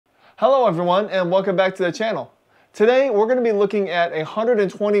Hello everyone and welcome back to the channel. Today we're going to be looking at a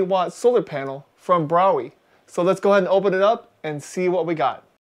 120 watt solar panel from Browey. So let's go ahead and open it up and see what we got.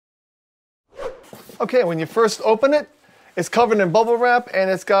 Okay, when you first open it, it's covered in bubble wrap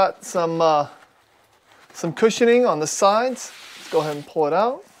and it's got some cushioning on the sides. Let's go ahead and pull it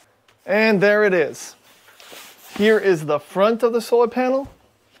out. And there it is. Here is the front of the solar panel.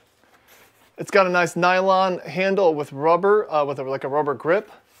 It's got a nice nylon handle with rubber, like a rubber grip.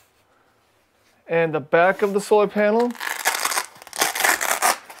 And the back of the solar panel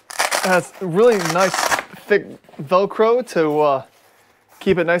has really nice thick Velcro to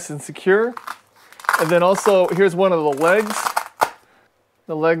keep it nice and secure. And then also, here's one of the legs.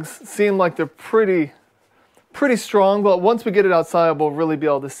 The legs seem like they're pretty strong, but once we get it outside, we'll really be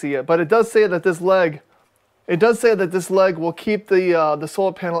able to see it. But it does say that this leg will keep the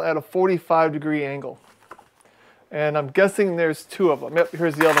solar panel at a 45-degree angle. And I'm guessing there's two of them. Yep,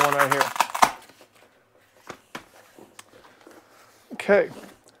 here's the other one right here. Okay,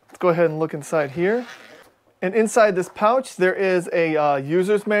 let's go ahead and look inside here. And inside this pouch, there is a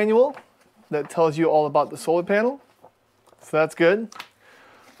user's manual that tells you all about the solar panel. So that's good.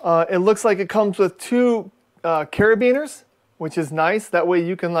 It looks like it comes with two carabiners, which is nice. That way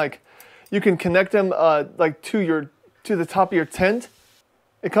you can connect them to the top of your tent.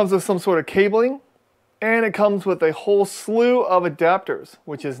 It comes with some sort of cabling, and it comes with a whole slew of adapters,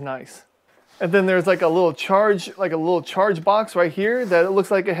 which is nice. And then there's like a little charge box right here that it looks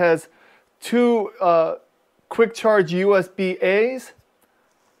like it has two quick charge USB-A's,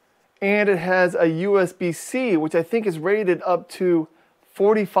 and it has a USB-C, which I think is rated up to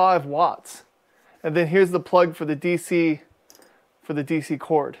 45 watts. And then here's the plug for the DC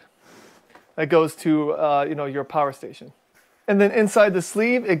cord that goes to your power station. And then inside the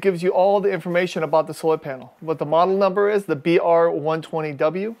sleeve, it gives you all the information about the solar panel. What the model number is, the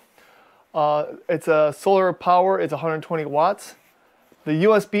BR120W. It's a solar power, it's 120 watts. The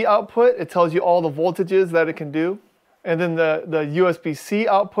USB output, it tells you all the voltages that it can do. And then the USB-C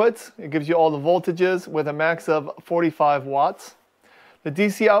outputs, it gives you all the voltages with a max of 45 watts. The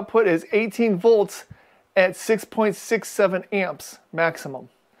DC output is 18 volts at 6.67 amps maximum.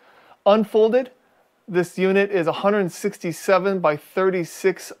 Unfolded, this unit is 167 by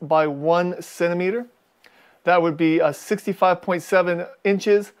 36 by 1 centimeter. That would be 65.7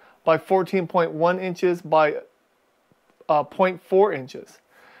 inches by 14.1 inches by 0.4 inches.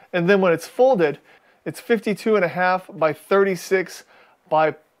 And then when it's folded, it's 52.5 by 36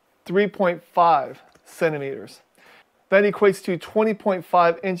 by 3.5 centimeters. That equates to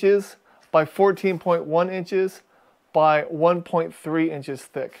 20.5 inches by 14.1 inches by 1.3 inches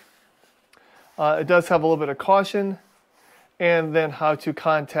thick. It does have a little bit of caution, and then how to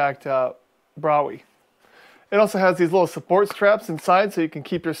contact Browey. It also has these little support straps inside so you can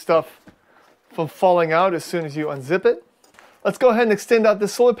keep your stuff from falling out as soon as you unzip it. Let's go ahead and extend out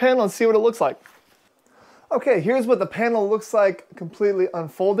this solar panel and see what it looks like. Okay, here's what the panel looks like completely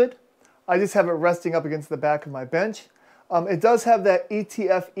unfolded. I just have it resting up against the back of my bench. It does have that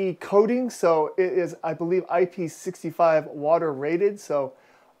ETFE coating, so it is, I believe, IP65 water rated, so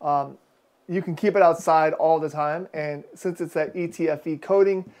you can keep it outside all the time. And since it's that ETFE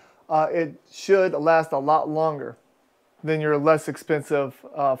coating, it should last a lot longer than your less expensive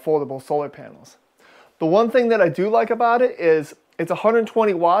foldable solar panels. The one thing that I do like about it is it's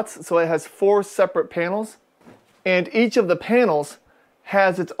 120 watts, so it has 4 separate panels, and each of the panels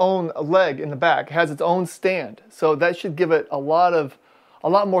has its own leg in the back, has its own stand, so that should give it a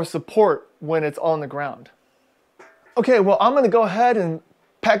lot more support when it's on the ground. Okay, well, I'm going to go ahead and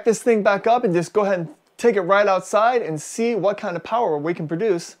pack this thing back up and just go ahead and take it right outside and see what kind of power we can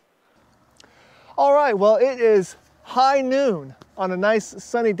produce. All right, well, it is high noon on a nice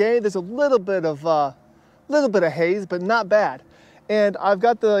sunny day. There's a little bit of haze, but not bad. And I've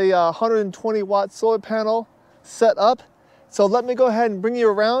got the 120 watt solar panel set up. So let me go ahead and bring you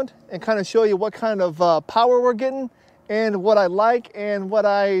around and kind of show you what kind of power we're getting and what I like and what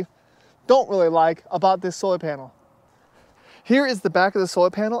I don't really like about this solar panel. Here is the back of the solar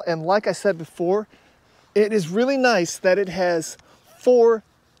panel, and like I said before, it is really nice that it has 4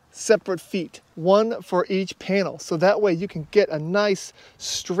 separate feet, 1 for each panel, so that way you can get a nice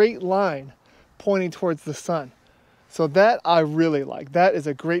straight line pointing towards the sun. So that I really like. That is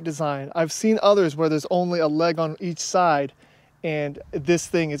a great design. I've seen others where there's only a leg on each side and this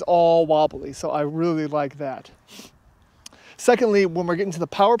thing is all wobbly, so I really like that. Secondly, when we're getting to the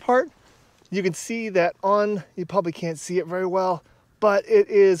power part, you can see that you probably can't see it very well, but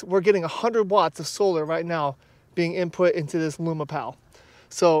we're getting 100 watts of solar right now being input into this LumaPal.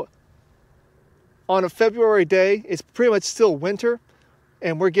 So on a February day, it's pretty much still winter,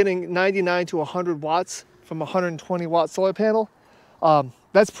 and we're getting 99 to 100 watts from a 120 watt solar panel.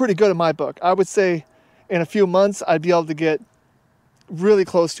 That's pretty good in my book. I would say in a few months, I'd be able to get really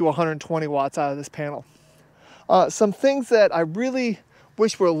close to 120 watts out of this panel. Some things that I really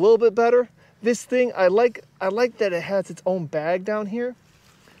wish were a little bit better. This thing, I like that it has its own bag down here.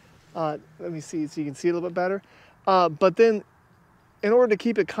 Let me see so you can see a little bit better. But then in order to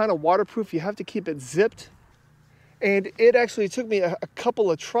keep it kind of waterproof, you have to keep it zipped. And it actually took me a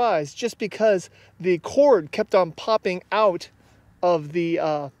couple of tries just because the cord kept on popping out of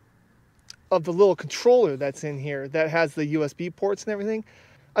the little controller that's in here that has the USB ports and everything.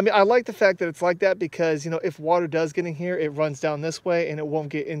 I mean, I like the fact that it's like that because, you know, if water does get in here, it runs down this way and it won't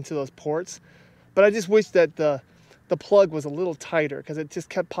get into those ports. But I just wish that the plug was a little tighter because it just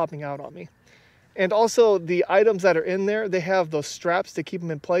kept popping out on me. And also the items that are in there, they have those straps to keep them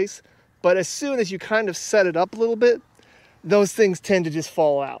in place. But as soon as you kind of set it up a little bit, those things tend to just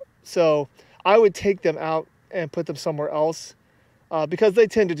fall out. So I would take them out and put them somewhere else because they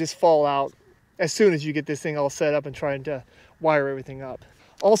tend to just fall out as soon as you get this thing all set up and trying to wire everything up.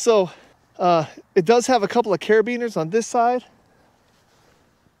 Also, it does have a couple of carabiners on this side,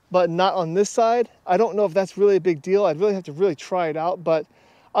 but not on this side. I don't know if that's really a big deal. I'd really have to really try it out, but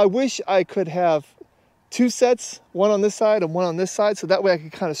I wish I could have two sets, one on this side and one on this side, so that way I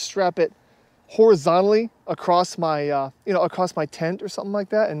could kind of strap it horizontally across my, across my tent or something like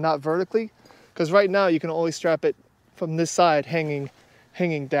that, and not vertically. Because right now you can only strap it from this side hanging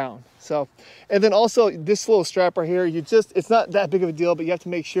down. So, and then also this little strap right here, it's not that big of a deal, but you have to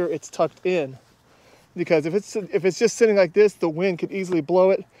make sure it's tucked in, because if it's just sitting like this, the wind could easily blow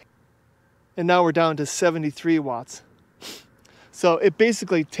it. And now we're down to 73 watts. So it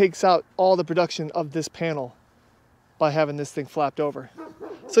basically takes out all the production of this panel by having this thing flapped over.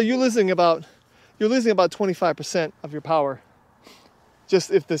 So you're losing about 25% of your power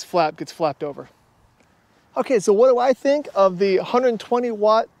just if this flap gets flapped over. Okay, so what do I think of the 120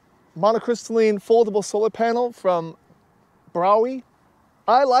 watt monocrystalline foldable solar panel from Browey?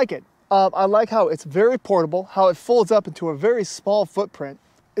 I like it. I like how it's very portable, how it folds up into a very small footprint.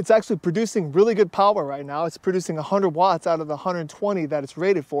 It's actually producing really good power right now. It's producing 100 watts out of the 120 that it's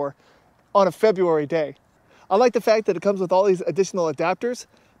rated for on a February day. I like the fact that it comes with all these additional adapters,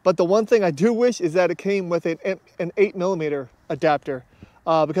 but the one thing I do wish is that it came with an 8mm adapter.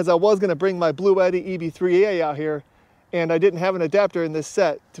 Because I was going to bring my Blue Eddy EB3A out here, and I didn't have an adapter in this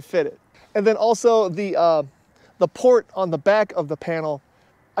set to fit it. And then also the port on the back of the panel,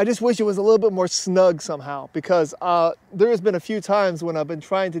 I just wish it was a little bit more snug somehow, because there has been a few times when I've been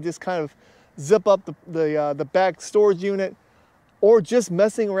trying to just kind of zip up the back storage unit, or just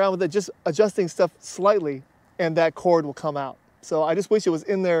messing around with it, just adjusting stuff slightly, and that cord will come out. So I just wish it was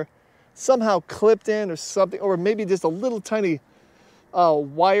in there somehow clipped in or something, or maybe just a little tiny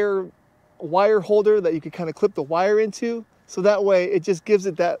wire holder that you could kind of clip the wire into, so that way it just gives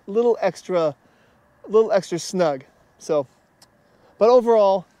it that little extra snug. So, but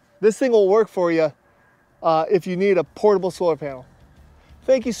overall, this thing will work for you if you need a portable solar panel.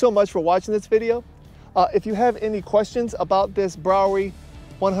 Thank you so much for watching this video. If you have any questions about this Browey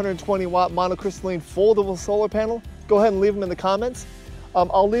 120 watt monocrystalline foldable solar panel, go ahead and leave them in the comments.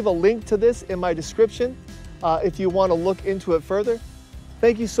 I'll leave a link to this in my description if you want to look into it further.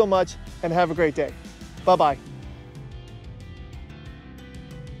 Thank you so much and have a great day. Bye-bye.